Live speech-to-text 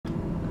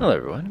Hello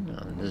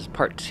everyone, this is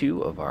part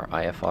 2 of our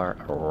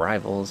IFR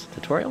Arrivals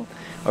tutorial.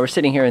 We're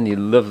sitting here in the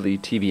lovely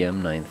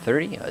TBM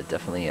 930,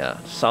 definitely a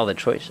solid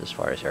choice as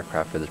far as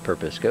aircraft for this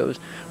purpose goes.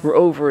 We're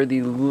over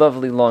the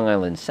lovely Long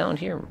Island Sound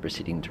here, we're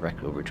proceeding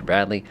direct over to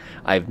Bradley.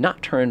 I've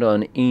not turned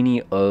on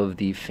any of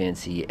the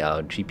fancy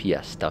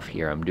GPS stuff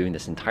here. I'm doing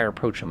this entire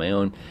approach on my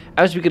own.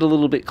 As we get a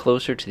little bit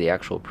closer to the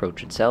actual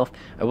approach itself,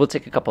 I will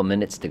take a couple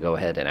minutes to go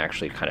ahead and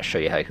actually kind of show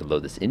you how you can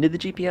load this into the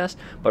GPS,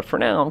 but for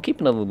now I'm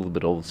keeping it a little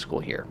bit old school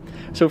here.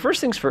 So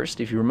first things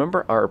first, if you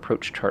remember our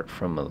approach chart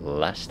from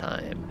last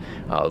time,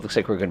 it looks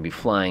like we're going to be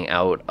flying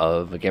out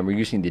of, again, we're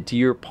using the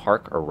Deer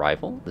Park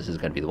arrival. This is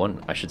going to be the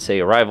one, I should say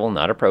arrival,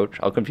 not approach.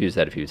 I'll confuse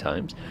that a few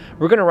times.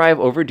 We're going to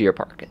arrive over Deer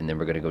Park, and then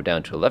we're going to go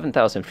down to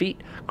 11,000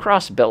 feet,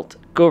 cross belt,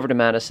 go over to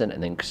Madison,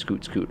 and then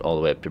scoot all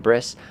the way up to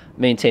Briss,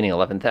 maintaining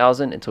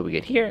 11,000 until we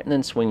get here, and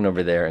then swinging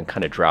over there and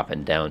kind of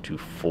dropping down to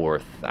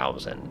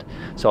 4,000.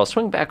 So I'll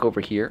swing back over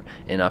here,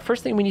 and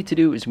first thing we need to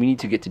do is we need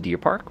to get to Deer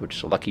Park,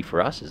 which, lucky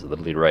for us, is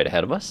literally right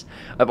ahead of us.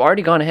 I've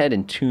already gone ahead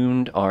and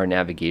tuned our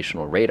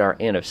navigational radar,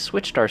 and I've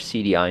switched our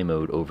CDI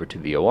mode over to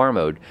VOR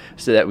mode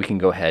so that we can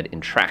go ahead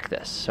and track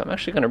this. So I'm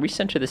actually going to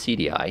recenter the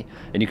CDI,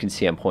 and you can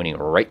see I'm pointing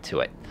right to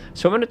it.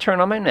 So I'm going to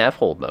turn on my nav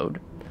hold mode.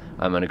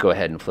 I'm going to go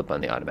ahead and flip on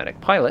the automatic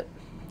pilot.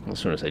 As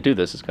soon as I do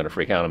this, it's going to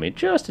freak out on me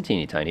just a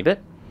teeny tiny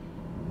bit.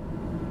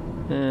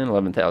 And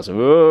 11,000.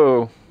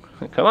 Whoa!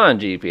 Come on,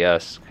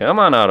 GPS. Come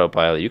on,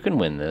 autopilot. You can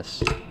win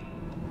this.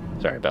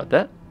 Sorry about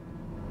that.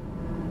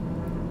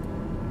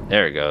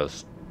 There it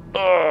goes.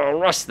 Oh,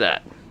 rust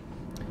that.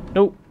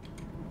 Nope.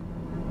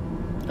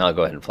 I'll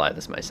go ahead and fly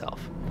this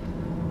myself.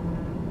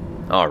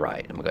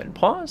 Alright, I'm going to go ahead and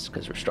pause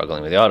because we're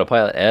struggling with the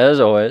autopilot as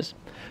always.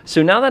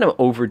 So now that I'm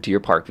over Deer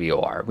Park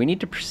VOR, we need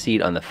to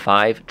proceed on the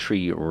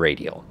 5-tree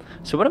radial.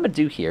 So what I'm going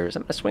to do here is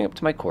I'm going to swing up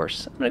to my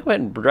course. I'm going to go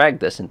ahead and drag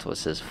this until it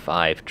says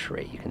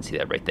 5-tree. You can see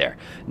that right there.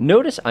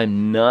 Notice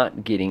I'm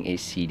not getting a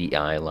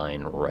CDI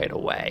line right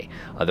away.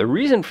 The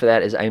reason for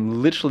that is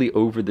I'm literally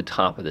over the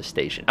top of the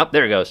station. Oh,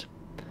 there it goes.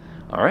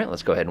 All right,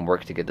 let's go ahead and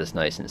work to get this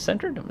nice and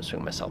centered. I'm going to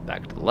swing myself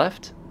back to the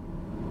left.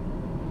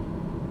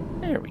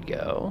 There we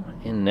go.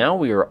 And now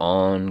we are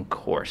on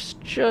course,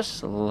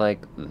 just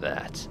like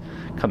that.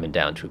 Coming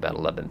down to about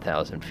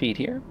 11,000 feet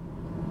here.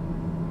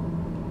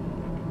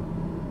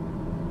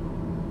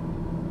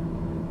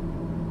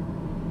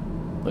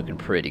 Looking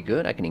pretty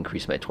good. I can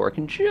increase my torque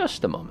in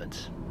just a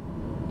moment.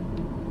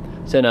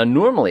 So now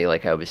normally,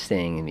 like I was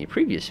saying in the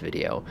previous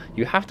video,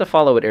 you have to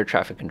follow what air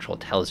traffic control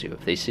tells you.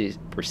 If they say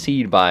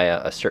proceed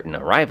via a certain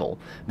arrival,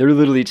 they're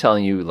literally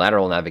telling you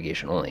lateral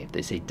navigation only. If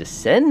they say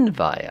descend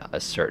via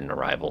a certain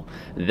arrival,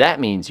 that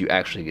means you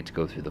actually get to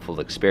go through the full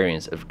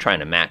experience of trying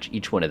to match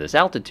each one of those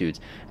altitudes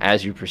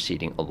as you're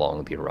proceeding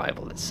along the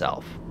arrival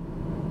itself.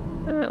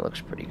 That looks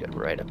pretty good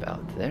right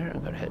about there.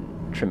 I'm going to go ahead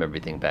and trim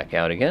everything back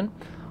out again.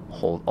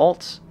 Hold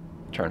Alt,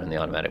 turn on the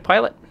automatic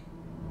pilot.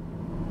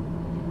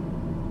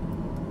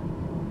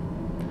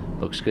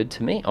 Looks good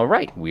to me. All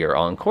right, we are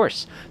on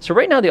course. So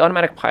right now the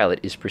automatic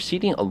pilot is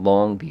proceeding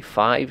along the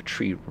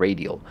 5-tree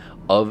radial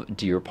of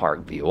Deer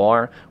Park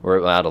VOR. We're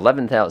about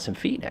 11,000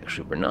 feet.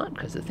 Actually, we're not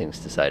because the thing's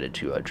decided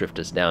to drift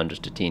us down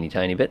just a teeny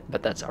tiny bit,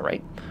 but that's all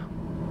right.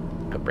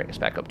 Gonna bring us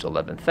back up to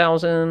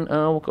 11,000.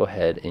 We'll go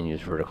ahead and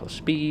use vertical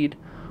speed.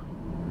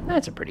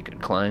 That's a pretty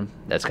good climb.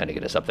 That's going to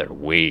get us up there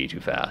way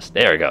too fast.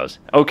 There it goes.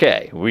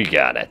 Okay, we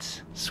got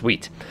it.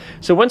 Sweet.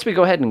 So once we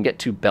go ahead and get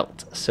to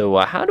belt, so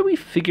how do we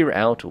figure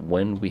out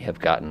when we have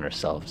gotten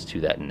ourselves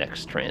to that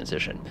next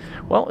transition?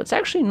 Well, it's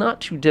actually not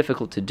too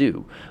difficult to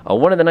do.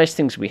 One of the nice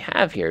things we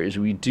have here is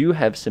we do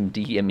have some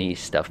DME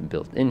stuff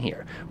built in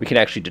here. We can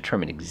actually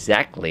determine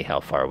exactly how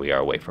far we are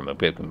away from a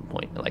beacon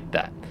point like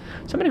that.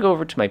 So I'm going to go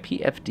over to my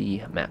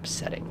PFD map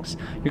settings.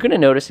 You're going to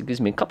notice it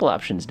gives me a couple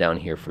options down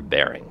here for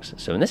bearings.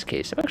 So in this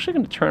case, I'm actually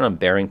going to turn on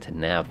bearing to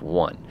nav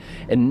 1.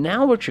 And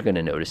now what you're going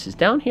to notice is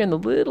down here in the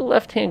little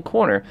left-hand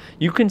corner,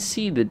 you can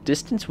see the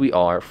distance we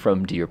are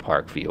from Deer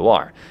Park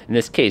VOR. In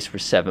this case, we're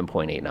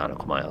 7.8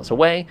 nautical miles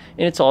away,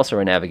 and it's also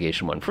our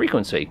navigation 1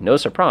 frequency. No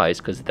surprise,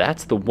 because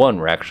that's the one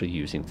we're actually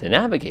using to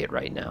navigate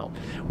right now.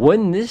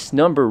 When this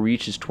number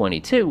reaches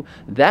 22,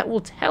 that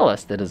will tell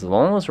us that as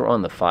long as we're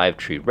on the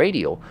 5-tree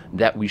radial,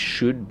 that we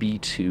should be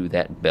to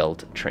that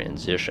belt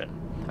transition.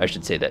 I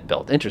should say that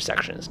belt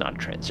intersection is not a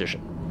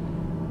transition.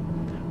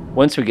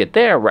 Once we get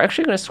there, we're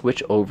actually going to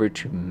switch over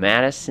to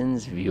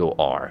Madison's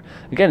VOR.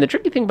 Again, the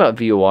tricky thing about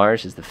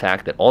VORs is the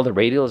fact that all the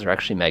radials are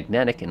actually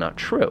magnetic and not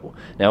true.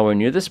 Now,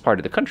 when you're this part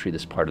of the country,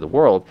 this part of the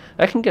world,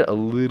 that can get a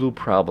little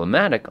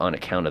problematic on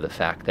account of the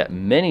fact that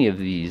many of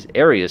these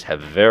areas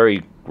have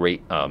very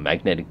great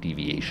magnetic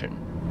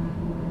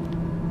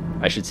deviation.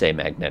 I should say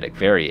magnetic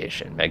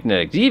variation.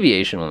 Magnetic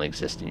deviation only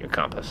exists in your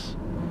compass.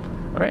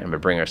 All right, I'm going to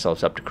bring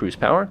ourselves up to cruise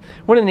power.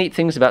 One of the neat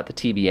things about the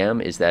TBM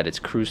is that its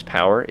cruise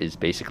power is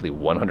basically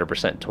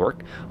 100%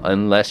 torque,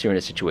 unless you're in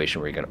a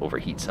situation where you're going to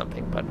overheat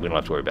something, but we don't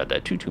have to worry about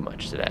that too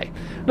much today.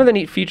 Another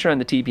neat feature on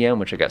the TBM,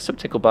 which I got so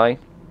tickled by,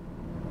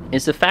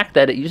 is the fact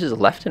that it uses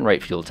left and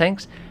right fuel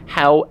tanks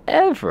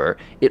However,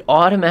 it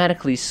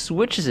automatically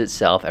switches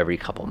itself every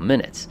couple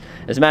minutes.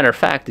 As a matter of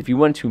fact, if you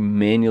want to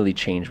manually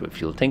change what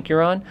fuel tank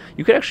you're on,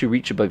 you could actually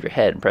reach above your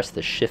head and press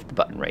the shift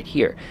button right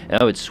here,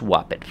 and I would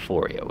swap it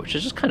for you, which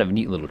is just kind of a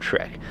neat little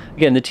trick.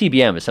 Again, the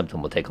TBM is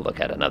something we'll take a look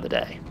at another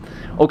day.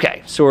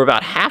 Okay, so we're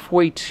about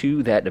halfway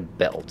to that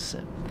belt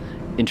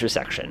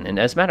intersection, and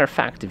as a matter of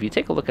fact, if you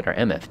take a look at our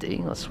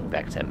MFD, let's swing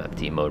back to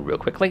MFD mode real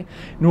quickly.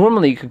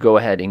 Normally you could go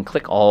ahead and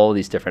click all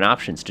these different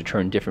options to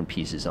turn different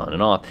pieces on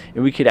and off,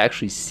 and we could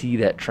actually see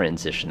that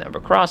transition that we're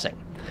crossing.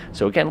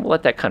 So again, we'll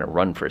let that kind of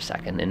run for a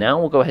second, and now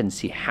we'll go ahead and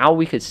see how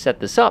we could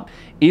set this up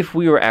if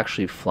we were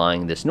actually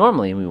flying this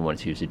normally and we wanted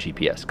to use a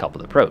GPS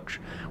coupled approach.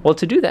 Well,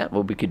 to do that,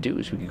 what we could do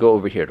is we could go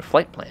over here to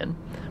flight plan.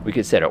 We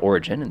could set our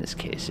origin. In this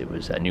case, it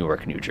was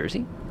Newark, New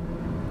Jersey.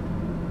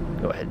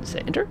 Go ahead and say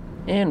enter.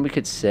 And we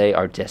could say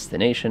our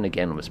destination,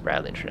 again, was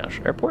Bradley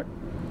International Airport.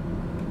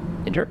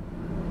 Enter.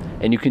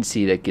 And you can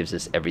see that gives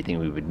us everything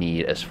we would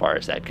need as far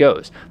as that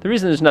goes. The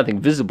reason there's nothing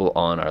visible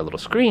on our little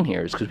screen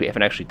here is because we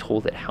haven't actually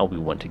told it how we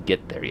want to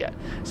get there yet.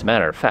 As a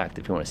matter of fact,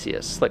 if you want to see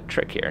a slick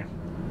trick here,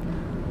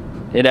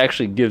 it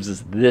actually gives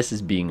us this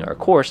as being our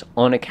course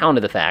on account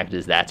of the fact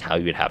is that's how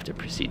you would have to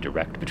proceed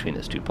direct between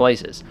those two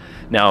places.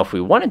 Now, if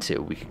we wanted to,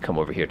 we could come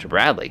over here to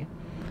Bradley,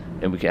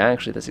 and we can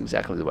actually, that's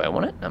exactly the way I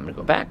want it. I'm going to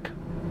go back.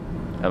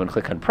 I'm going to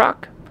click on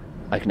Proc.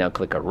 I can now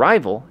click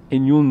Arrival,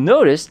 and you'll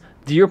notice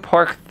Deer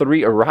Park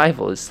 3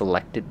 Arrival is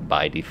selected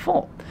by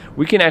default.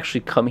 We can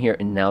actually come here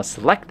and now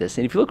select this,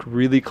 and if you look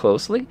really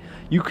closely,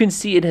 you can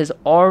see it has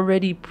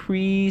already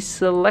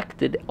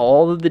pre-selected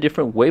all of the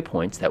different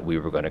waypoints that we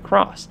were going to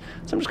cross.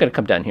 So I'm just going to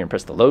come down here and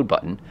press the load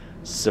button.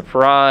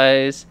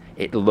 Surprise!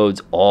 It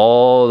loads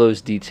all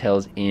those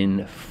details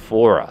in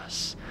for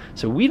us.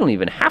 So we don't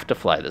even have to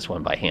fly this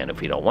one by hand if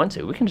we don't want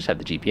to. We can just have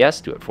the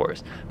GPS do it for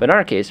us. But in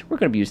our case, we're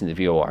going to be using the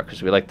VOR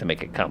because we like to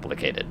make it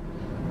complicated.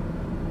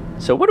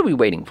 So what are we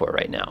waiting for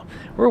right now?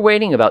 We're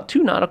waiting about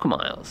 2 nautical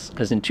miles,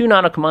 because in 2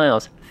 nautical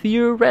miles,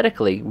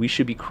 theoretically, we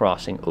should be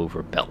crossing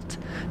over belt.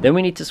 Then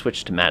we need to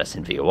switch to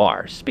Madison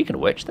VOR. Speaking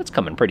of which, that's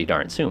coming pretty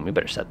darn soon. We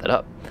better set that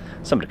up.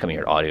 So I'm going to come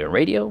here to audio and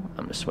radio. I'm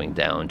going to swing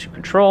down to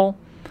control.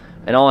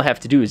 And all I have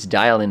to do is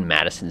dial in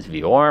Madison's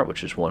VOR,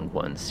 which is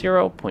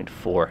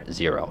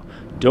 110.40.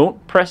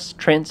 Don't press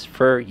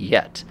transfer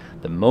yet.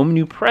 The moment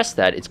you press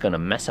that, it's going to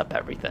mess up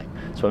everything.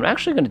 So what I'm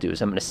actually going to do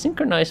is I'm going to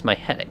synchronize my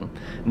heading.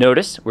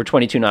 Notice we're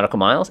 22 nautical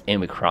miles and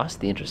we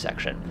crossed the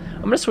intersection.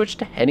 I'm going to switch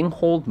to heading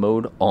hold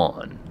mode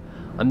on.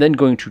 I'm then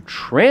going to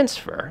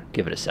transfer,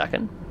 give it a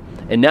second.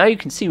 And now you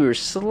can see we were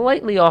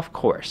slightly off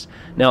course.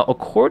 Now,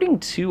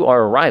 according to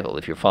our arrival,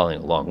 if you're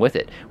following along with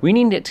it, we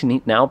need it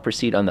to now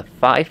proceed on the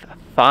 5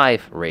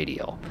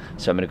 radial.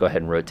 So I'm going to go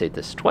ahead and rotate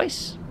this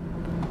twice.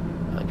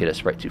 I'll get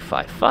us right to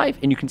 5.5,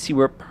 and you can see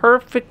we're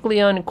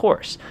perfectly on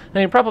course.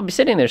 Now you're probably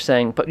sitting there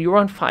saying, but you were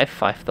on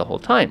 5.5 the whole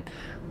time.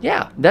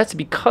 Yeah, that's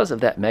because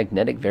of that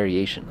magnetic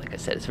variation. Like I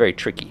said, it's very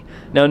tricky.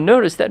 Now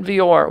notice that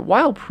VOR,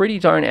 while pretty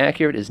darn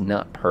accurate, is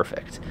not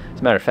perfect. As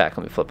a matter of fact,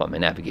 let me flip on my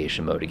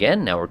navigation mode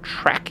again. Now we're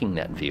tracking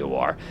that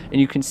VOR, and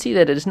you can see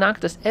that it has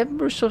knocked us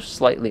ever so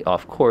slightly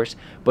off course,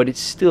 but it's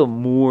still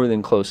more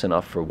than close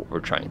enough for what we're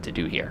trying to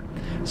do here.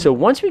 So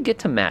once we get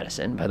to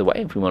Madison, by the way,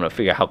 if we want to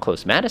figure out how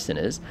close Madison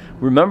is,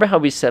 remember how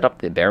we set up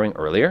the bearing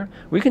earlier?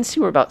 We can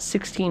see we're about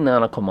 16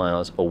 nautical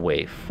miles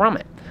away from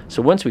it.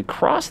 So once we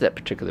cross that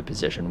particular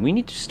position, we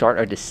need to start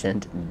our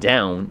descent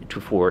down to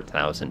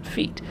 4,000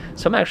 feet.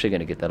 So I'm actually going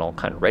to get that all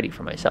kind of ready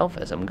for myself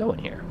as I'm going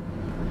here.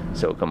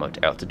 So we'll come up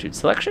to altitude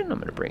selection. I'm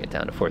going to bring it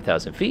down to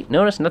 4,000 feet.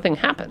 Notice nothing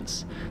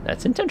happens.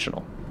 That's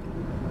intentional.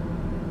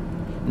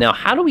 Now,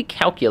 how do we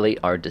calculate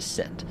our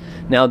descent?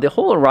 Now, the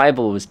whole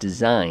arrival was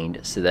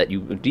designed so that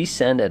you would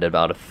descend at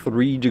about a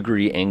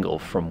 3-degree angle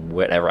from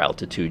whatever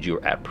altitude you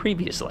were at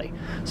previously.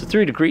 So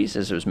 3 degrees,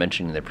 as I was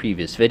mentioning in the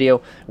previous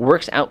video,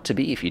 works out to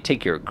be, if you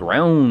take your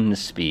ground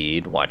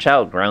speed, watch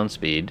out, ground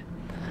speed,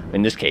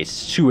 in this case,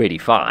 it's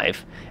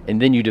 285,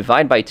 and then you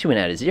divide by 2 and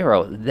add a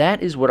 0,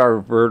 that is what our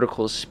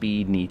vertical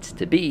speed needs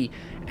to be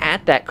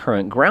at that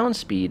current ground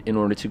speed in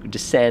order to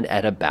descend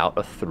at about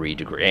a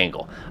 3-degree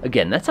angle.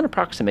 Again, that's an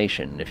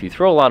approximation. If you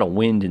throw a lot of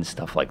wind and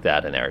stuff like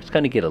that in there, it's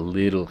going to get a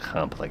little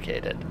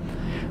complicated.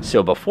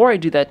 So before I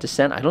do that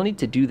descent, I don't need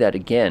to do that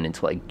again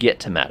until I get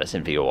to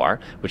Madison VOR,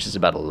 which is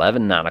about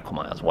 11 nautical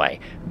miles away.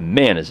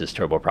 Man, is this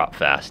turboprop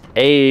fast.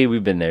 Hey,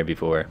 we've been there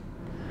before.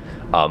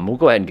 We'll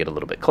go ahead and get a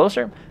little bit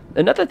closer.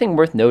 Another thing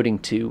worth noting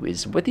too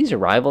is with these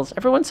arrivals,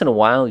 every once in a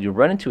while you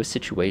run into a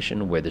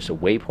situation where there's a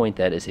waypoint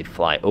that is a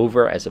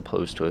flyover as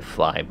opposed to a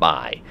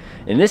flyby.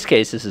 In this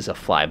case, this is a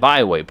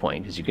flyby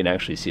waypoint because you can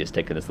actually see us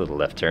taking this little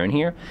left turn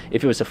here.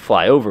 If it was a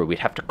flyover, we'd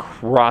have to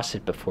cross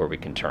it before we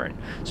can turn.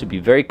 So be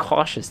very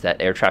cautious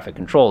that air traffic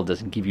control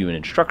doesn't give you an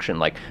instruction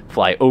like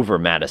fly over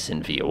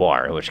Madison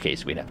VOR, in which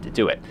case we'd have to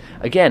do it.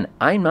 Again,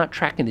 I'm not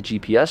tracking the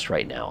GPS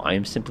right now. I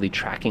am simply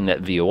tracking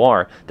that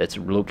VOR that's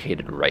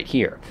located right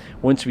here.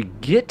 Once we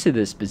get to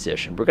this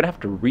position, we're going to have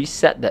to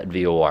reset that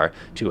VOR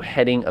to a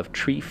heading of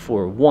tree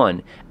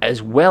 41,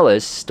 as well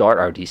as start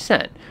our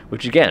descent,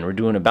 which again, we're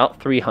doing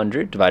about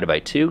 300 divided by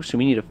 2, so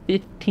we need a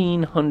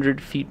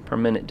 1,500 feet per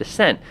minute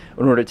descent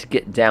in order to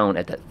get down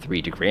at that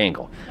 3-degree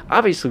angle.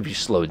 Obviously, if you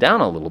slow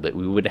down a little bit,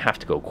 we wouldn't have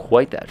to go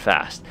quite that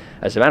fast.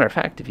 As a matter of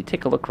fact, if you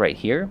take a look right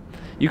here,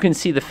 you can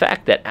see the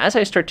fact that as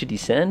I start to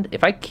descend,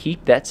 if I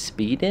keep that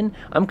speed in,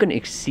 I'm going to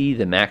exceed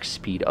the max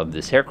speed of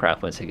this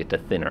aircraft once I get to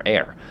thinner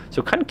air.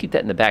 So kind of keep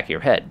that in the back of your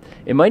head.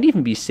 It might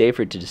even be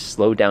safer to just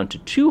slow down to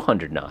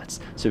 200 knots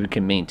so we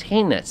can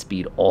maintain that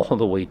speed all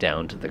the way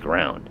down to the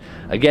ground.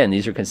 Again,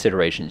 these are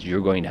considerations you're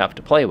going to have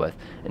to play with.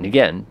 And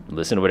again,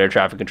 listen to what air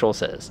traffic control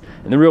says.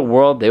 In the real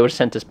world, they would have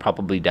sent us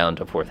probably down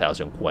to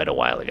 4,000 quite a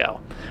while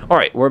ago. All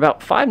right, we're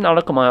about 5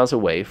 nautical miles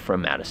away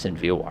from Madison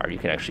VOR. You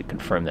can actually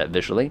confirm that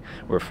visually.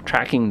 We're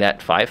tracking that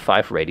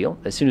 5.5 radial.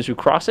 As soon as we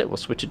cross it, we'll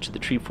switch it to the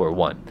tree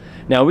 41.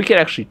 Now, we could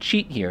actually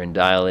cheat here and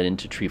dial it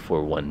into tree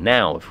 41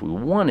 now if we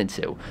wanted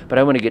to, but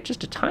I want to get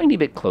just a tiny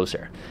bit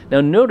closer.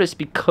 Now, notice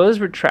because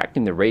we're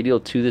tracking the radial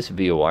to this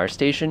VOR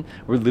station,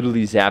 we're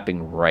literally zapping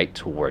right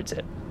towards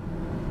it.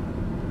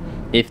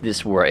 If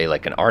this were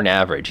like an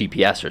RNAV or a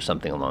GPS or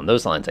something along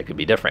those lines, that could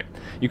be different.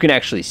 You can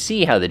actually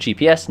see how the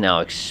GPS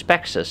now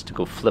expects us to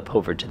go flip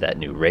over to that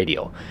new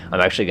radial. I'm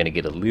actually going to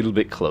get a little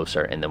bit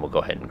closer, and then we'll go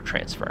ahead and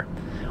transfer.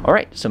 All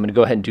right, so I'm going to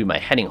go ahead and do my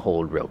heading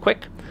hold real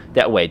quick.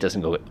 That way it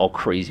doesn't go all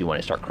crazy when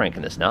I start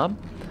cranking this knob.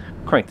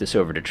 Crank this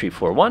over to tree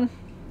 41.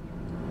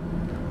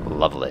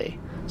 Lovely.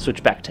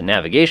 Switch back to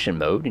navigation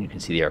mode, and you can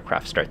see the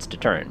aircraft starts to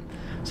turn.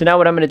 So now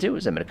what I'm going to do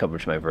is I'm going to come over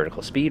to my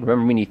vertical speed.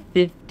 Remember, we need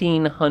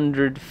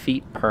 1,500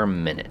 feet per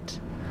minute,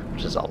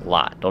 which is a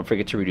lot. Don't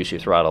forget to reduce your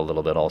throttle a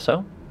little bit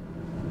also.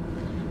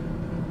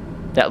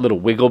 That little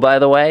wiggle, by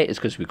the way, is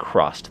because we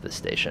crossed the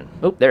station.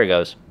 Oh, there it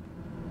goes.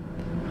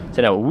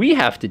 So now what we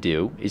have to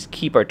do is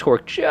keep our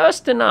torque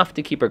just enough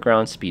to keep our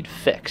ground speed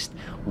fixed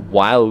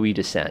while we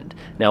descend.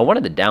 Now, one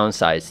of the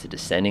downsides to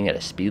descending at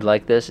a speed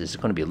like this is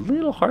it's going to be a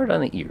little hard on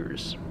the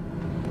ears.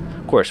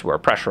 Of course, we're a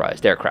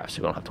pressurized aircraft,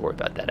 so we don't have to worry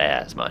about that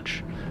as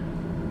much.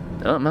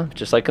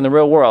 Just like in the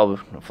real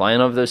world,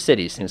 flying over those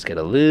cities, things get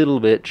a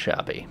little bit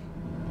choppy.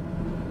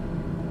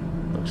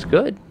 Looks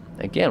good.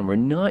 Again, we're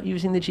not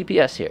using the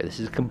GPS here. This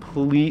is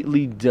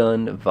completely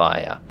done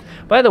via.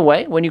 By the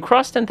way, when you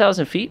cross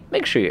 10,000 feet,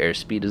 make sure your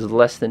airspeed is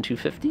less than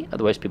 250.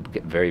 Otherwise, people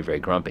get very, very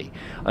grumpy.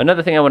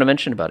 Another thing I want to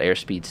mention about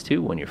airspeeds,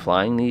 too, when you're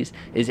flying these,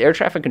 is air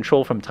traffic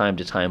control from time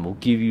to time will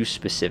give you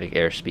specific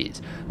airspeeds.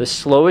 The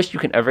slowest you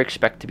can ever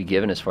expect to be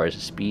given as far as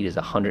the speed is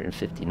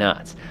 150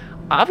 knots.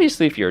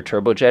 Obviously, if you're a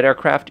turbojet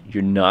aircraft,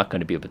 you're not going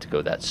to be able to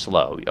go that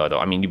slow. Although,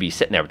 I mean, you'd be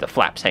sitting there with the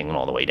flaps hanging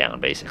all the way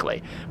down,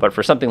 basically. But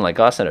for something like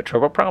us and a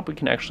turboprop, we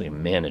can actually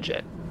manage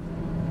it.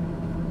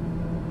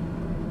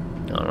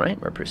 All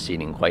right, we're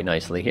proceeding quite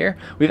nicely here.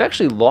 We've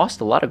actually lost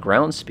a lot of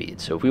ground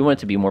speed, so if we wanted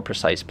to be more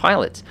precise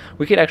pilots,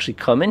 we could actually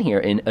come in here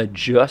and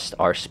adjust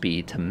our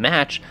speed to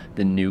match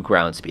the new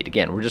ground speed.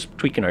 Again, we're just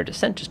tweaking our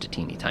descent just a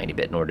teeny tiny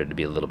bit in order to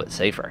be a little bit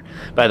safer.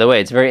 By the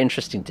way, it's very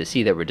interesting to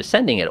see that we're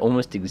descending at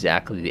almost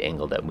exactly the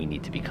angle that we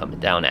need to be coming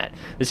down at.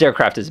 This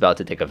aircraft is about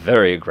to take a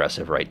very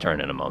aggressive right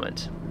turn in a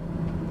moment.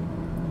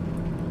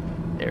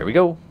 There we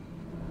go.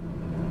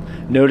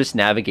 Notice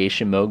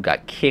navigation mode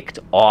got kicked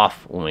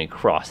off when we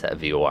crossed that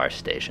VOR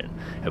station.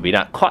 Had we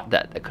not caught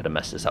that, that could have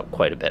messed us up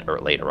quite a bit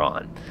later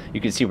on.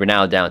 You can see we're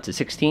now down to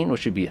 16,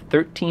 which would be a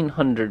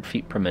 1,300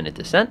 feet per minute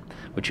descent,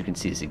 which you can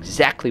see is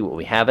exactly what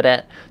we have it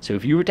at. So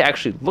if you were to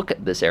actually look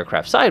at this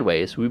aircraft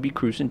sideways, we'd be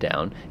cruising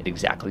down at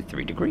exactly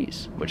 3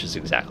 degrees, which is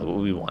exactly what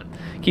we want.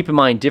 Keep in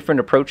mind, different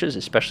approaches,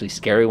 especially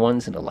scary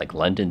ones into like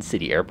London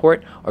City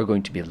Airport, are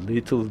going to be a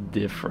little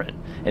different.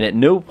 And at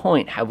no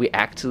point have we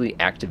actually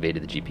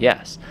activated the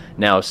GPS.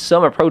 Now,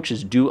 some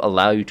approaches do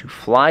allow you to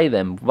fly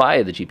them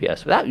via the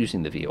GPS without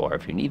using the VOR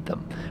if you need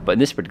them, but in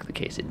this particular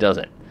case, it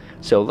doesn't.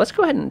 So let's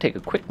go ahead and take a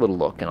quick little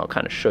look, and I'll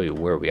kind of show you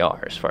where we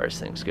are as far as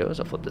things goes.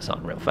 I'll flip this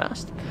on real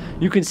fast.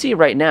 You can see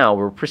right now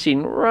we're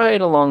proceeding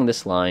right along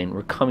this line.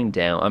 We're coming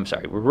down,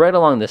 we're right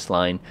along this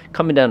line,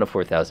 coming down to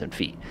 4,000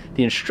 feet.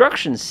 The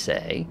instructions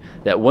say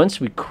that once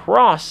we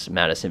cross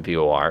Madison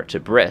VOR to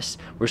Briss,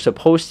 we're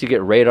supposed to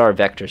get radar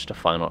vectors to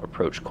final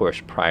approach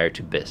course prior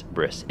to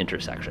Briss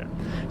intersection.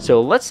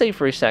 So let's say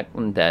for a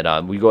second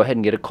that we go ahead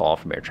and get a call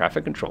from air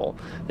traffic control.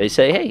 They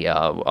say, hey,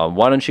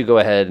 why don't you go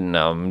ahead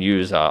and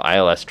use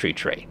ILS tree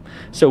tray.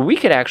 So we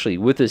could actually,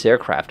 with this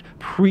aircraft,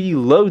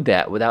 preload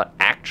that without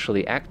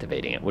actually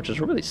activating it, which is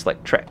a really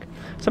slick trick.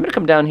 So I'm going to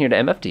come down here to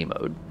MFD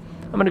mode.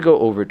 I'm going to go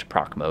over to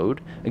proc mode.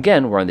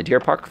 Again, we're on the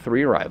Deer Park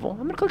 3 arrival. I'm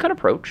going to click on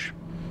approach,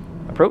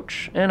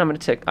 and I'm going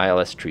to tick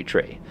ILS tree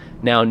tray.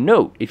 Now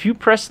note, if you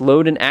press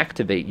load and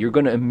activate, you're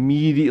going to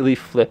immediately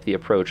flip the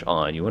approach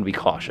on. You want to be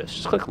cautious.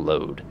 Just click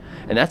load,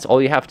 and that's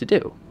all you have to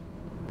do.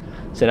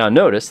 So now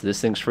notice this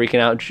thing's freaking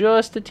out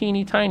just a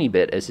teeny tiny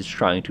bit as it's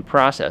trying to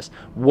process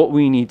what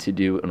we need to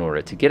do in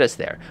order to get us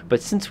there.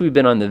 But since we've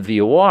been on the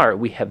VOR,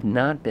 we have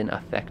not been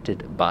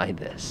affected by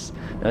this.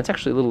 Now it's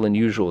actually a little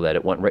unusual that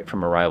it went right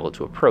from arrival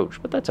to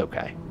approach, but that's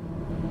okay.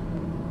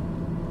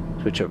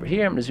 Switch over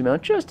here. I'm going to zoom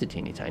out just a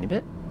teeny tiny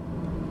bit.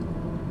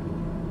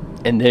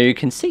 And there you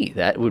can see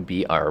that would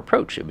be our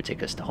approach. It would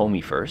take us to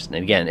homey first.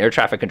 And again, air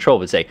traffic control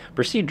would say,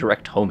 proceed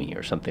direct homey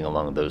or something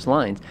along those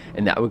lines.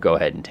 And that would go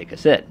ahead and take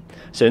us in.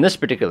 So in this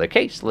particular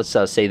case, let's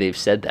say they've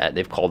said that.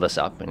 They've called us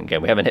up. And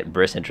again, we haven't hit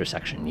Briss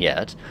intersection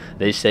yet.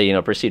 They say, you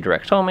know, proceed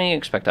direct homey,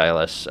 expect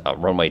ILS,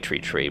 runway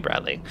tree,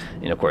 Bradley.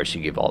 And of course,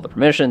 you give all the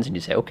permissions and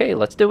you say, okay,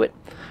 let's do it.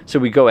 So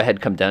we go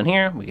ahead, come down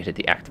here. We can hit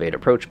the activate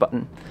approach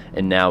button.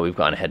 And now we've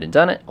gone ahead and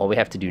done it. All we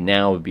have to do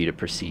now would be to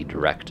proceed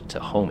direct to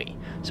homey.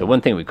 So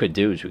one thing we could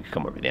do is we could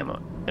come over to the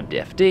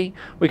MDFD.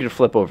 We could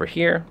flip over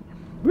here.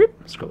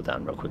 Scroll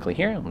down real quickly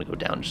here. I'm going to go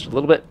down just a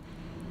little bit.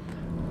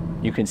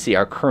 You can see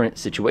our current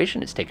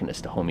situation is taking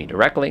us to homey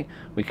directly.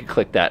 We could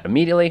click that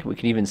immediately. We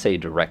can even say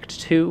direct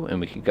to,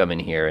 and we can come in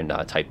here and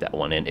type that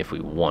one in if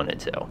we wanted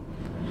to.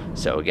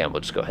 So again,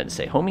 we'll just go ahead and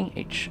say homey,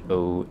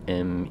 H-O-M-E-Y.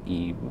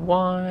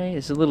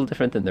 Is a little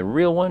different than the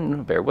real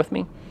one. Bear with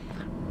me.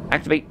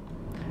 Activate.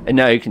 And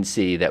now you can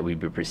see that we'd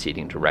be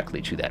proceeding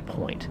directly to that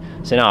point.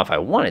 So now if I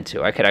wanted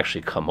to, I could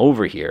actually come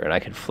over here and I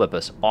could flip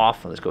us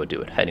off. Let's go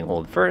do it. Heading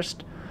hold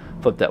first.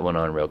 Flip that one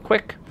on real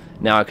quick.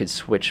 Now I could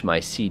switch my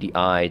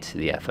CDI to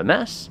the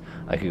FMS.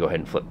 I could go ahead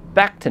and flip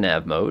back to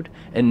nav mode.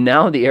 And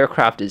now the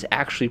aircraft is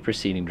actually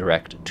proceeding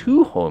direct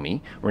to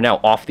homey. We're now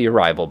off the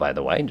arrival, by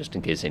the way, just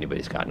in case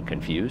anybody's gotten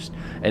confused.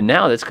 And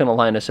now that's going to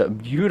line us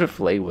up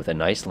beautifully with a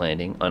nice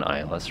landing on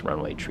ILS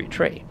runway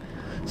tree.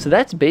 So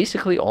that's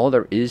basically all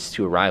there is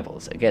to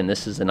arrivals. Again,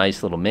 this is a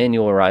nice little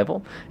manual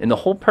arrival, and the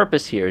whole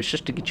purpose here is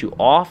just to get you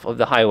off of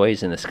the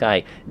highways in the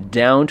sky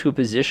down to a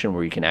position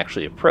where you can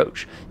actually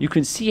approach. You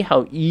can see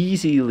how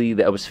easily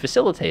that was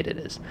facilitated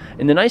is.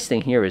 And the nice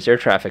thing here is air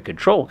traffic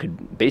control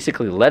could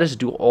basically let us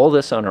do all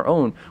this on our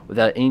own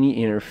without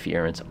any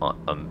interference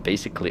on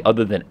basically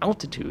other than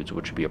altitudes,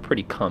 which would be a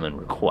pretty common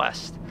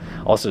request.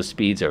 Also,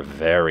 speeds are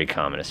very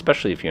common,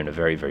 especially if you're in a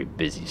very, very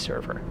busy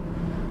server.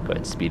 Go ahead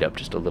and speed up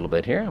just a little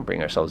bit here and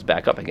bring ourselves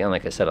back up again.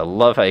 Like I said, I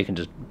love how you can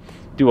just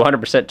do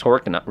 100%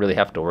 torque and not really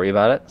have to worry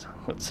about it.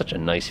 It's such a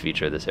nice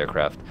feature of this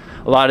aircraft.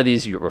 A lot of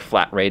these were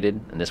flat rated,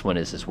 and this one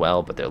is as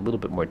well, but they're a little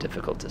bit more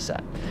difficult to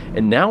set.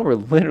 And now we're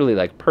literally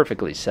like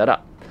perfectly set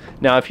up.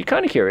 Now, if you're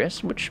kind of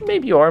curious, which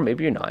maybe you are,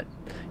 maybe you're not,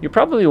 you're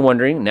probably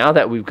wondering, now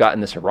that we've gotten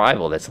this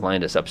arrival that's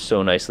lined us up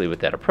so nicely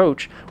with that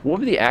approach, what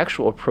would the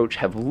actual approach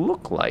have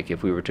looked like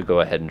if we were to go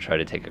ahead and try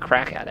to take a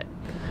crack at it?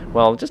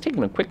 Well, just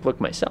taking a quick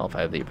look myself,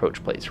 I have the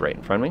approach plates right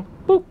in front of me.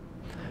 Boop.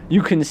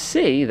 You can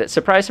see that,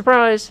 surprise,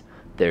 surprise,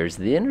 there's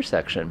the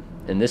intersection.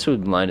 And this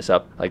would line us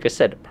up, like I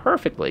said,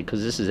 perfectly,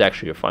 because this is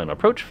actually your final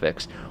approach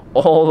fix,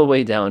 all the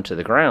way down to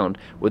the ground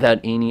without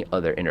any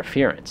other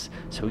interference.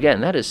 So again,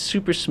 that is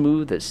super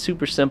smooth, that's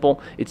super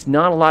simple. It's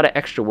not a lot of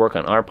extra work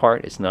on our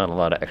part. It's not a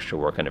lot of extra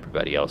work on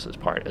everybody else's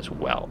part as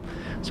well.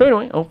 So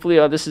anyway, hopefully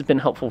this has been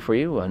helpful for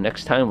you.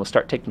 Next time we'll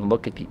start taking a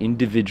look at the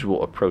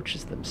individual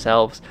approaches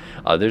themselves.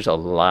 There's a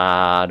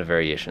lot of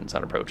variations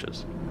on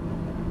approaches.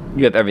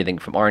 You have everything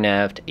from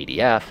RNAV to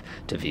ADF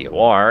to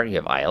VOR. You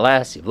have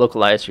ILS, you have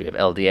localizer, you have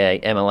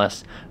LDA,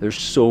 MLS. There's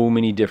so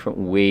many different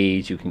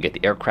ways you can get the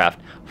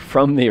aircraft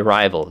from the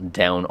arrival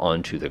down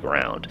onto the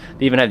ground.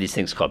 They even have these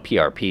things called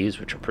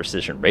PRPs, which are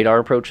precision radar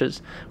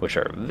approaches, which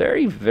are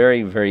very,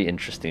 very, very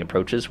interesting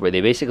approaches where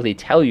they basically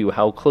tell you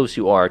how close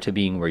you are to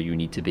being where you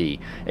need to be.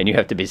 And you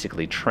have to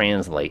basically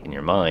translate in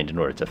your mind in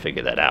order to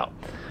figure that out.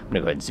 I'm going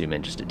to go ahead and zoom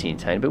in just a teeny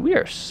tiny, but we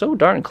are so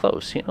darn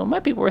close. You know, it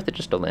might be worth it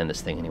just to land this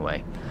thing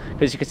anyway.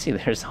 Because you can see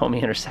there's the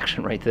homey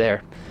intersection right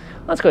there.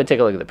 Let's go ahead and take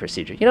a look at the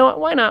procedure. You know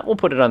what? Why not? We'll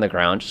put it on the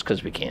ground just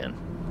because we can.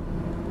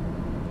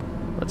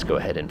 Let's go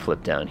ahead and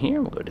flip down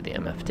here. We'll go to the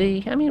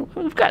MFD. I mean,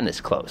 we've gotten this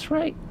close,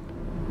 right?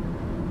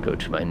 Go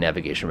to my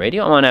navigation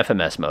radio. I'm on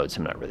FMS mode, so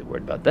I'm not really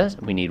worried about this.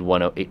 We need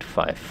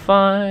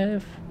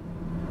 10855.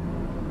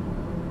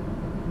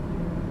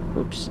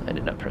 Oops, I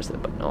did not press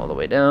that button all the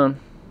way down.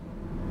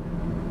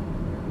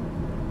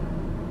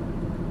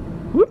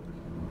 Whoop.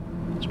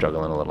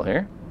 Struggling a little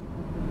here.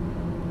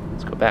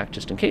 Let's go back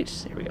just in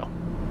case. Here we go.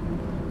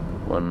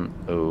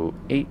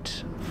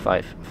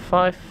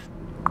 10855.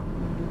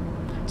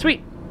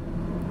 Sweet.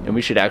 And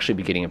we should actually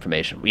be getting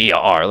information. We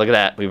are. Look at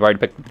that. We've already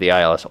picked up the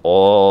ILS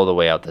all the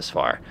way out this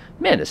far.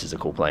 Man, this is a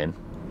cool plane.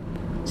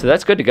 So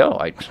that's good to go.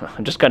 I'm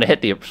just going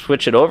to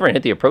switch it over and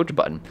hit the approach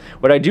button.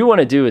 What I do want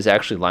to do is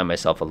actually line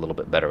myself a little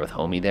bit better with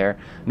homey there.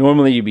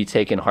 Normally you'd be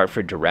taking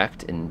Hartford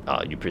direct and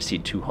you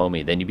proceed to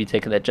homey. Then you'd be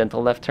taking that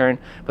gentle left turn.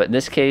 But in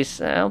this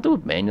case, I'll do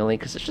it manually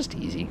because it's just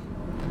easy.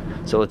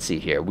 So let's see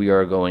here. We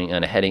are going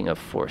on a heading of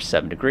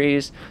 47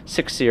 degrees.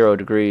 60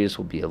 degrees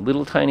will be a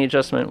little tiny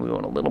adjustment. We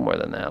want a little more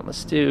than that.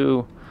 Let's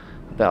do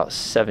about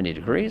 70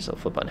 degrees. I'll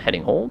flip on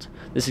heading hold.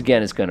 This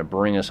again is going to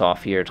bring us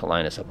off here to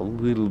line us up a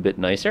little bit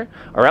nicer.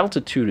 Our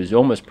altitude is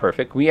almost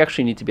perfect. We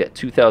actually need to be at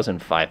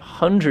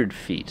 2,500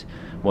 feet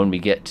when we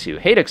get to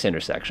Haydock's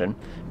intersection,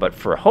 but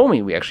for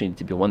homey we actually need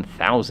to be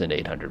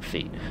 1,800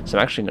 feet. So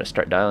I'm actually going to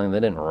start dialing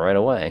that in right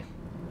away.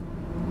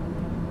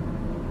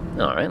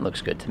 All right,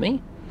 looks good to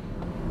me.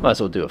 Might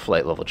as well do a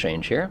flight level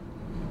change here.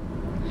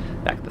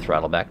 Back the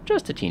throttle back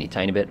just a teeny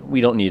tiny bit.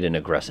 We don't need an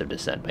aggressive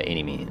descent by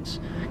any means.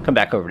 Come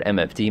back over to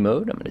MFD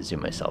mode. I'm going to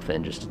zoom myself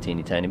in just a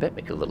teeny tiny bit,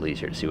 make it a little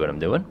easier to see what I'm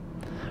doing.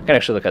 I can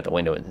actually look out the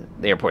window, and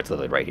the airport's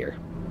literally right here.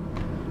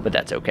 But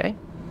that's okay.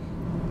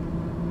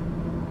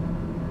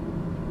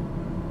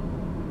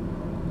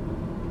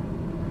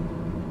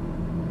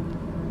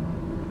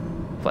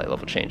 Flight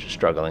level change is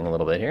struggling a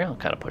little bit here. I'll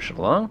kind of push it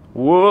along.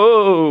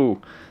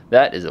 Whoa!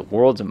 That is the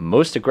world's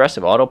most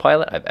aggressive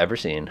autopilot I've ever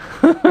seen.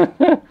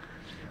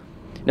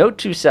 Note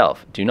to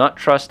self, do not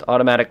trust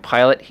automatic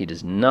pilot.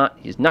 He's not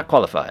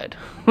qualified.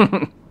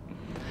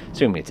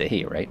 Assuming it's a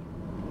he, right?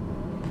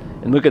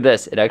 And look at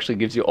this. It actually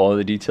gives you all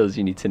the details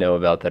you need to know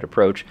about that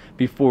approach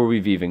before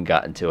we've even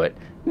gotten to it.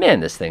 Man,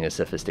 this thing is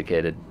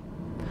sophisticated.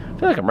 I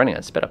feel like I'm running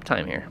on sped up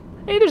time here.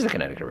 Hey, there's the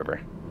Connecticut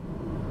River.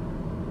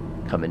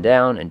 Coming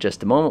down. In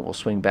just a moment, we'll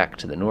swing back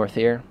to the north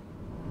here.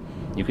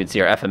 You can see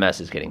our FMS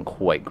is getting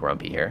quite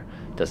grumpy here.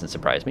 Doesn't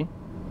surprise me.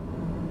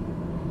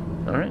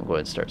 All right, go ahead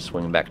and start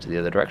swinging back to the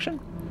other direction.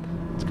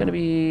 It's going to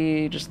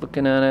be, just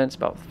looking at it, it's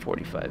about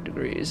 45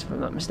 degrees, if I'm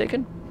not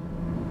mistaken.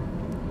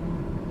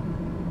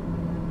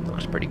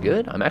 Looks pretty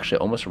good. I'm actually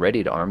almost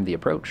ready to arm the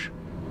approach.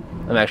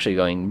 I'm actually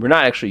going, we're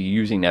not actually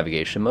using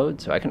navigation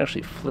mode, so I can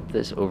actually flip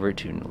this over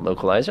to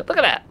localizer. Look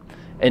at that!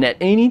 And at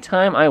any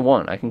time I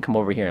want, I can come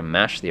over here and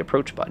mash the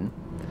approach button.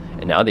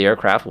 And now the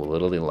aircraft will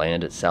literally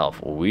land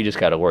itself. We just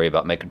got to worry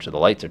about making sure the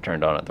lights are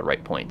turned on at the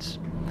right points.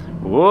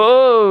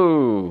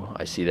 Whoa!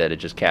 I see that it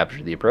just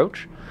captured the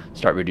approach.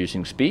 Start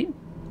reducing speed.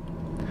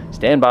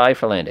 Stand by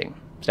for landing.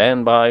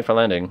 Stand by for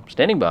landing.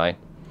 Standing by.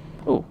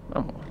 Oh,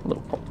 I'm a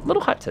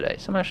little hot today,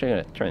 so I'm actually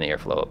going to turn the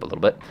airflow up a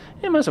little bit.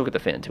 And might as well get the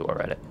fan tool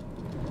at it.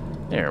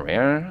 There we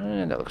are.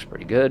 And that looks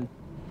pretty good.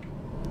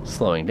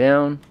 Slowing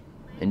down.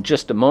 In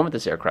just a moment,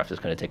 this aircraft is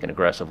going to take an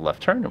aggressive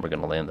left turn, and we're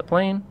going to land the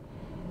plane.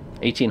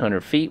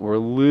 1,800 feet. We're a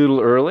little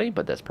early,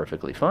 but that's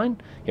perfectly fine.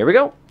 Here we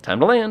go. Time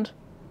to land.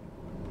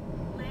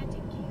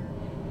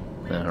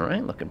 All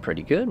right, looking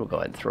pretty good. We'll go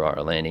ahead and throw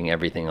our landing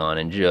everything on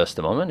in just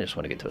a moment. I just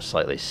want to get to a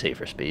slightly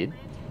safer speed.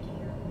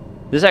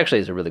 This actually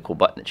is a really cool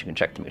button that you can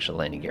check to make sure the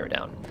landing gear are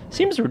down.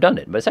 Seems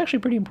redundant, but it's actually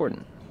pretty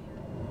important.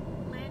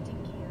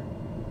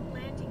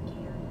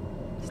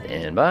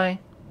 Stand by.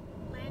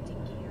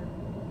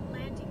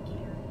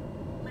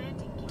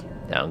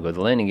 Down go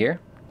the landing gear.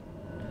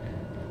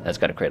 That's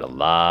going to create a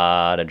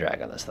lot of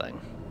drag on this thing.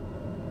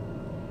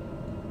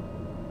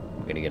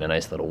 We're going to get a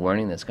nice little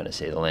warning that's going to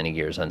say the landing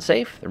gear is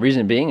unsafe. The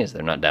reason being is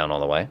they're not down all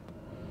the way.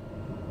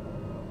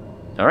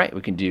 All right,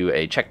 we can do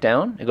a check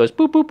down. It goes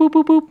boop, boop, boop,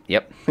 boop, boop.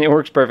 Yep, it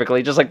works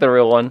perfectly, just like the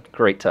real one.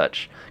 Great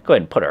touch. Go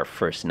ahead and put our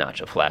first notch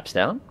of flaps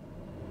down.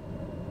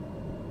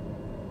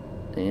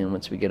 And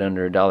once we get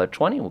under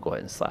 $1.20, we'll go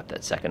ahead and slap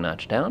that second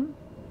notch down.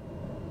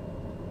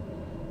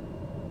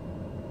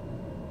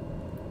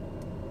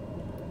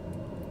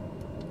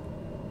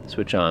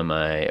 Switch on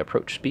my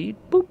approach speed.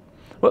 Boop.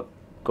 Whoop.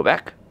 Go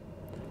back.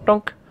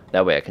 Donk.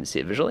 That way I can see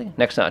it visually.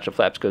 Next notch of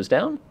flaps goes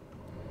down.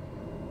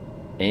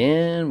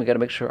 And we got to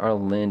make sure our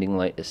landing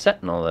light is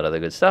set and all that other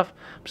good stuff.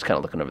 I'm just kind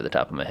of looking over the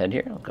top of my head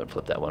here. I'll go and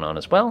flip that one on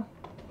as well.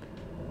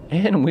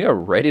 And we are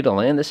ready to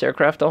land this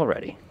aircraft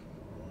already.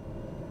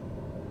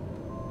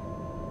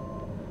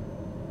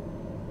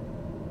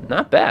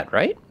 Not bad,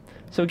 right?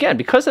 So again,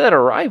 because of that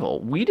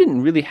arrival, we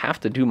didn't really have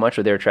to do much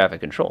with air traffic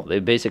control. They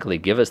basically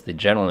give us the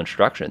general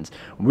instructions.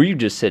 We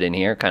just sit in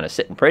here, kind of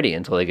sitting pretty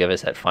until they give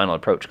us that final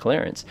approach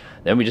clearance.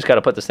 Then we just got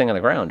to put this thing on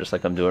the ground, just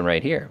like I'm doing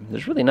right here.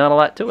 There's really not a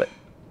lot to it.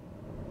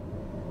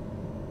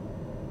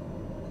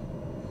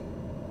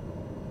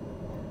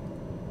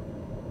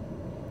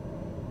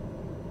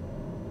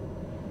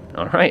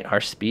 All right,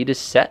 our speed is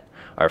set.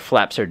 Our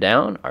flaps are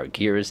down. Our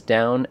gear is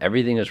down.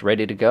 Everything is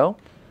ready to go.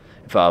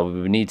 If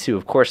we need to,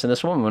 of course, in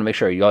this one, we want to make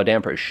sure our yaw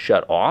damper is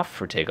shut off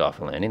for takeoff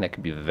and landing. That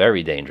could be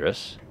very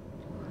dangerous.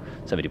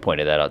 Somebody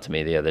pointed that out to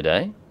me the other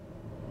day.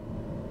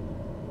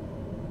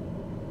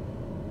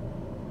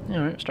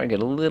 All right, starting to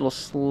get a little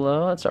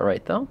slow. That's all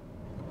right, though.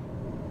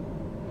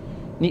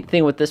 Neat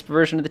thing with this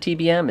version of the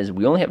TBM is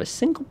we only have a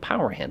single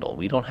power handle.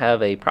 We don't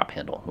have a prop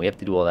handle. We have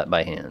to do all that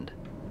by hand.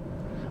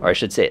 Or I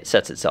should say it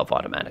sets itself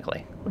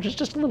automatically, which is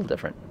just a little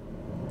different.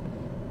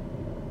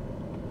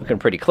 Looking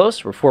pretty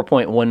close. We're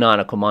 4.1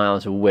 nautical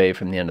miles away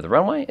from the end of the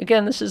runway.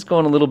 Again, this is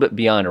going a little bit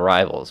beyond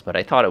arrivals, but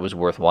I thought it was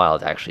worthwhile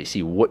to actually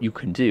see what you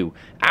can do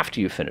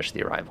after you finish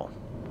the arrival.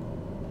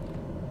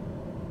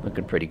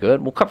 Looking pretty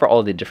good. We'll cover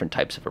all the different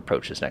types of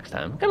approaches next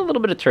time. Got a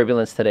little bit of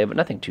turbulence today, but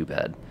nothing too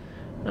bad.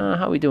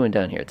 How are we doing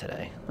down here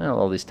today? Well,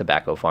 all these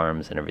tobacco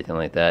farms and everything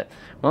like that.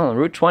 Well,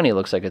 Route 20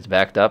 looks like it's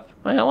backed up.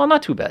 Well,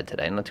 not too bad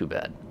today, not too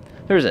bad.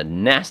 There's a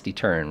nasty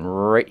turn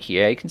right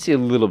here. You can see a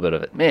little bit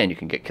of it. Man, you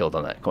can get killed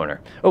on that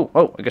corner.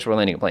 Oh, I guess we're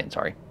landing a plane,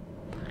 sorry.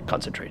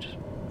 Concentrate.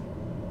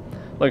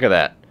 Look at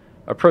that.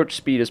 Approach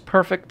speed is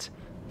perfect.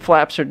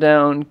 Flaps are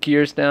down,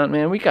 gears down.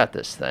 Man, we got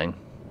this thing.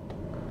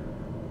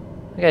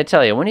 I gotta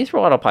tell you, when you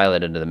throw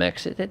autopilot into the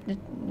mix, you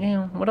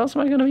know, what else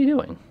am I gonna be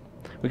doing?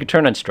 We could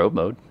turn on strobe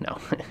mode. No,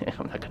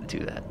 I'm not gonna do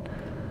that.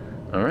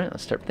 All right,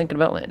 let's start thinking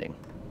about landing.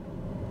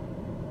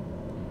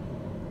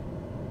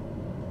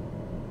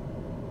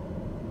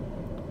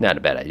 Not a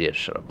bad idea to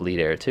shut up bleed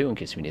air too, in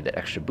case we need that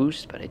extra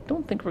boost, but I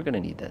don't think we're going to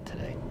need that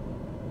today.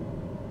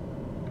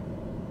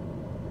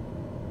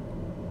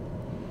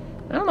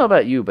 I don't know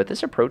about you, but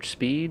this approach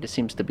speed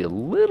seems to be a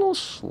little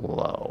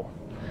slow.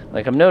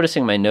 Like, I'm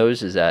noticing my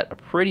nose is at a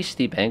pretty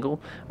steep angle.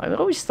 I've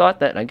always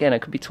thought that, and again, I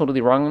could be totally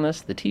wrong on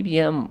this, the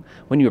TBM,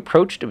 when you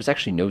approached, it was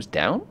actually nose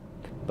down.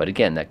 But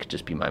again, that could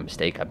just be my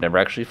mistake. I've never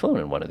actually flown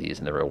in one of these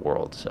in the real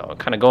world, so I'm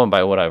kind of going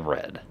by what I've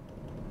read.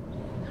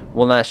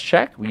 One last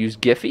check. We use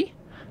Giphy.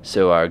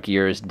 So our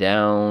gear is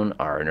down,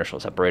 our inertial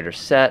separator is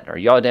set, our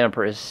yaw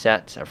damper is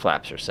set, our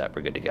flaps are set.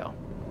 We're good to go.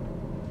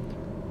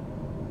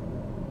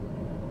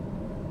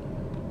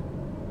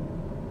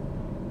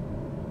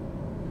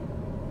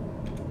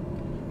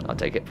 I'll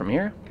take it from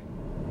here.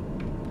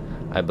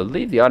 I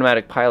believe the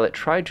automatic pilot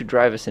tried to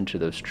drive us into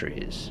those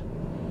trees.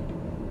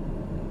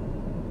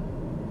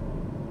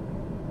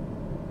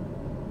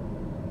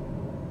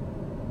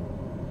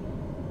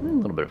 A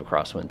little bit of a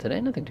crosswind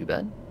today, nothing too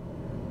bad.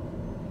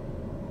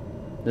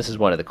 This is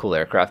one of the cool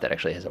aircraft that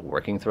actually has a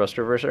working thrust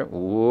reverser.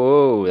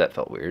 Whoa, that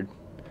felt weird.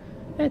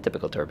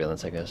 Typical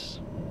turbulence, I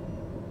guess.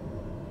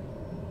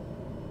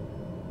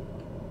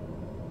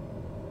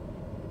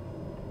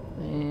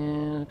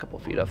 And a couple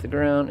feet off the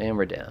ground, and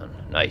we're down.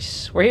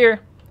 Nice. We're here.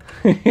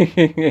 All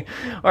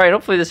right,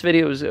 hopefully this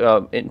video was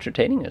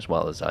entertaining as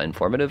well as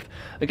informative.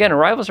 Again,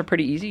 arrivals are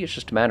pretty easy. It's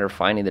just a matter of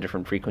finding the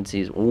different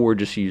frequencies or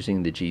just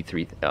using the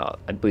G3,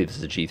 I believe this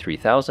is a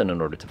G3000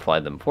 in order to fly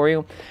them for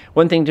you.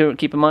 One thing to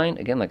keep in mind,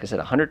 again, like I said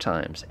 100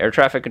 times, air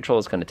traffic control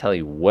is going to tell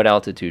you what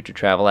altitude to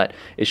travel at.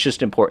 It's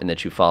just important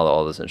that you follow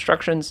all those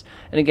instructions.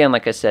 And again,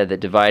 like I said,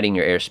 that dividing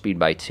your airspeed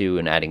by 2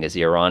 and adding a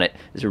 0 on it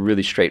is a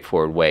really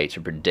straightforward way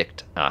to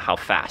predict how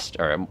fast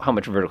or how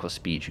much vertical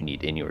speed you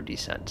need in your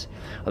descent.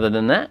 Other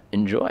than that,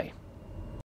 enjoy.